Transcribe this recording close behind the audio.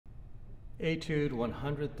Etude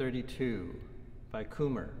 132 by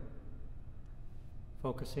Kummer,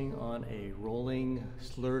 focusing on a rolling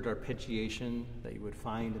slurred arpeggiation that you would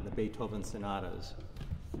find in the Beethoven sonatas.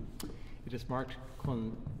 It is marked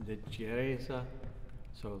con leggerezza,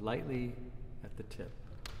 so lightly at the tip.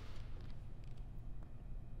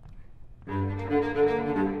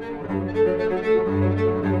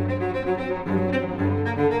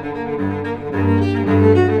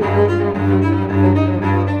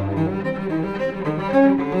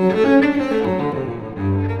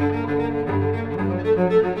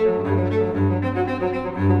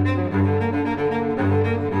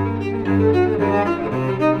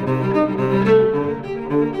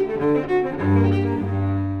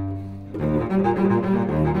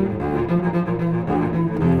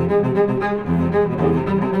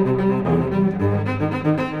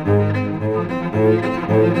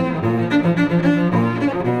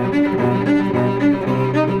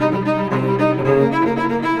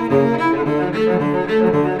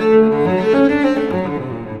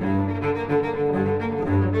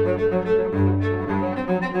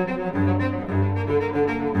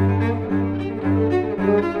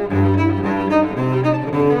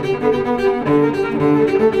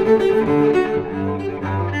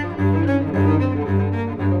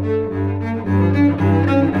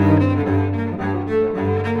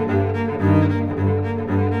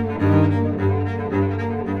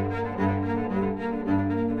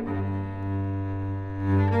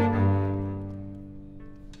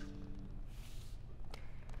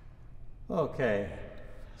 Okay,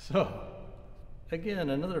 so again,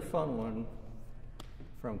 another fun one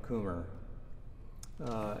from Kummer.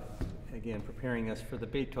 Again, preparing us for the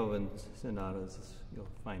Beethoven sonatas, you'll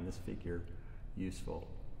find this figure useful.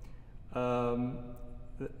 With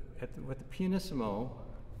the pianissimo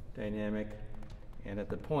dynamic and at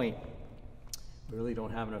the point, we really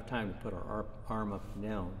don't have enough time to put our arm up and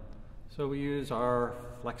down. So we use our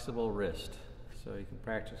flexible wrist. So you can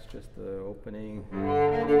practice just the opening.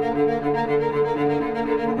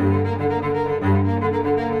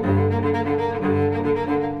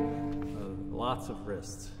 Lots of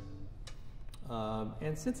wrists.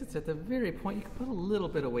 And since it's at the very point, you can put a little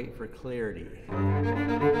bit of weight for clarity.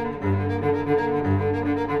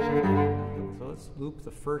 So let's loop the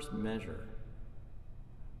first measure.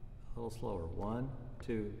 A little slower. 1,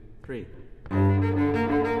 2, 3.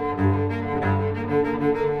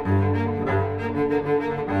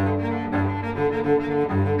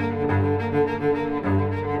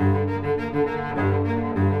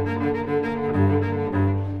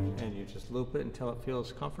 And you just loop it until it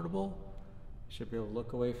feels comfortable. You should be able to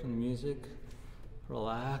look away from the music,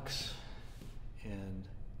 relax, and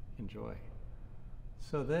enjoy.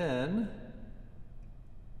 So then,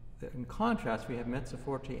 in contrast, we have mezzo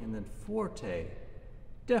forte and then forte.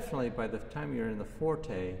 Definitely by the time you're in the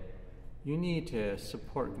forte, you need to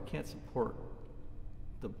support, you can't support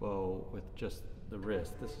the bow with just the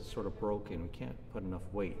wrist. This is sort of broken, we can't put enough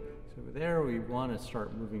weight. So there we want to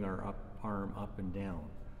start moving our arm up and down.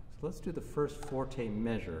 So let's do the first forte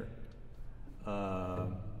measure.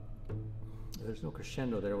 There's no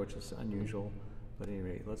crescendo there, which is unusual, but at any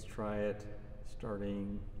rate, let's try it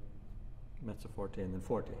starting mezzo forte and then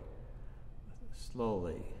forte.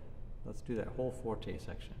 Slowly. Let's do that whole forte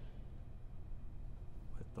section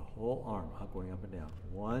with the whole arm going up and down.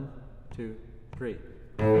 1, 2, 3.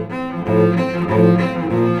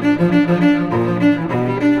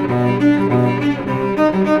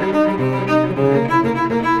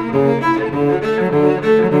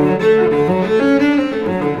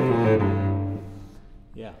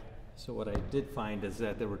 Yeah, so what I did find is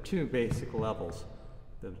that there were two basic levels,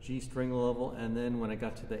 the G string level, and then when I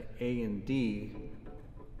got to the A and D,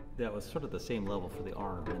 that was sort of the same level for the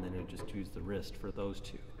arm, and then you just use the wrist for those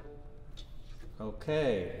two.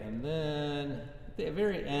 Okay, and then at the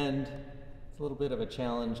very end, it's a little bit of a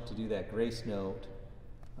challenge to do that grace note.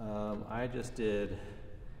 I just did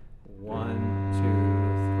 1, 2,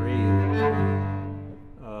 3.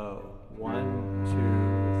 1, 2,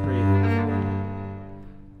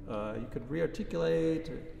 3. You could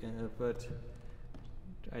re-articulate, but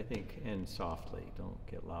I think end softly, don't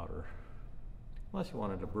get louder. Unless you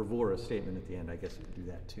wanted a bravura statement at the end, I guess you could do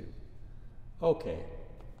that too. Okay,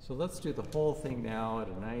 so let's do the whole thing now at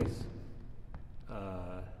a nice,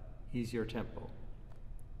 easier tempo.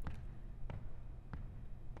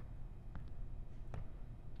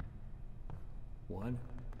 One.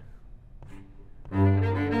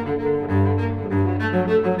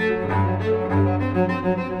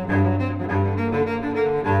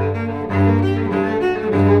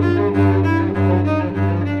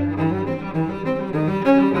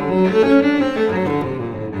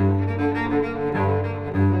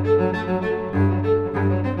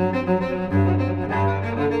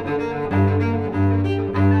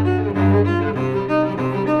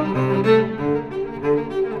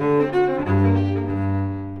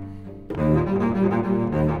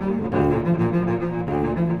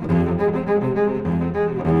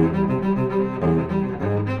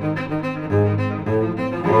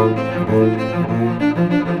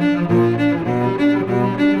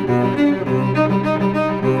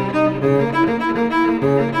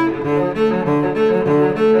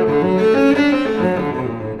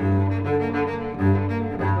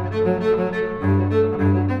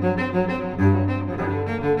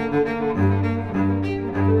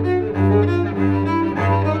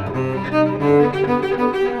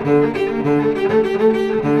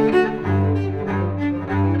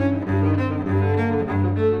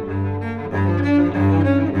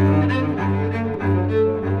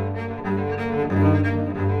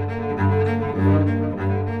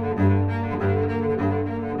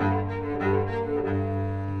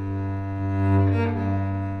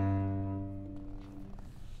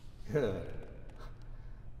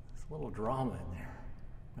 Drama in there.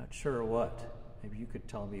 Not sure what. Maybe you could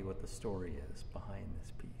tell me what the story is behind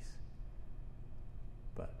this piece.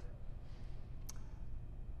 But,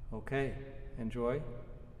 okay, enjoy.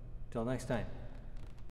 Till next time.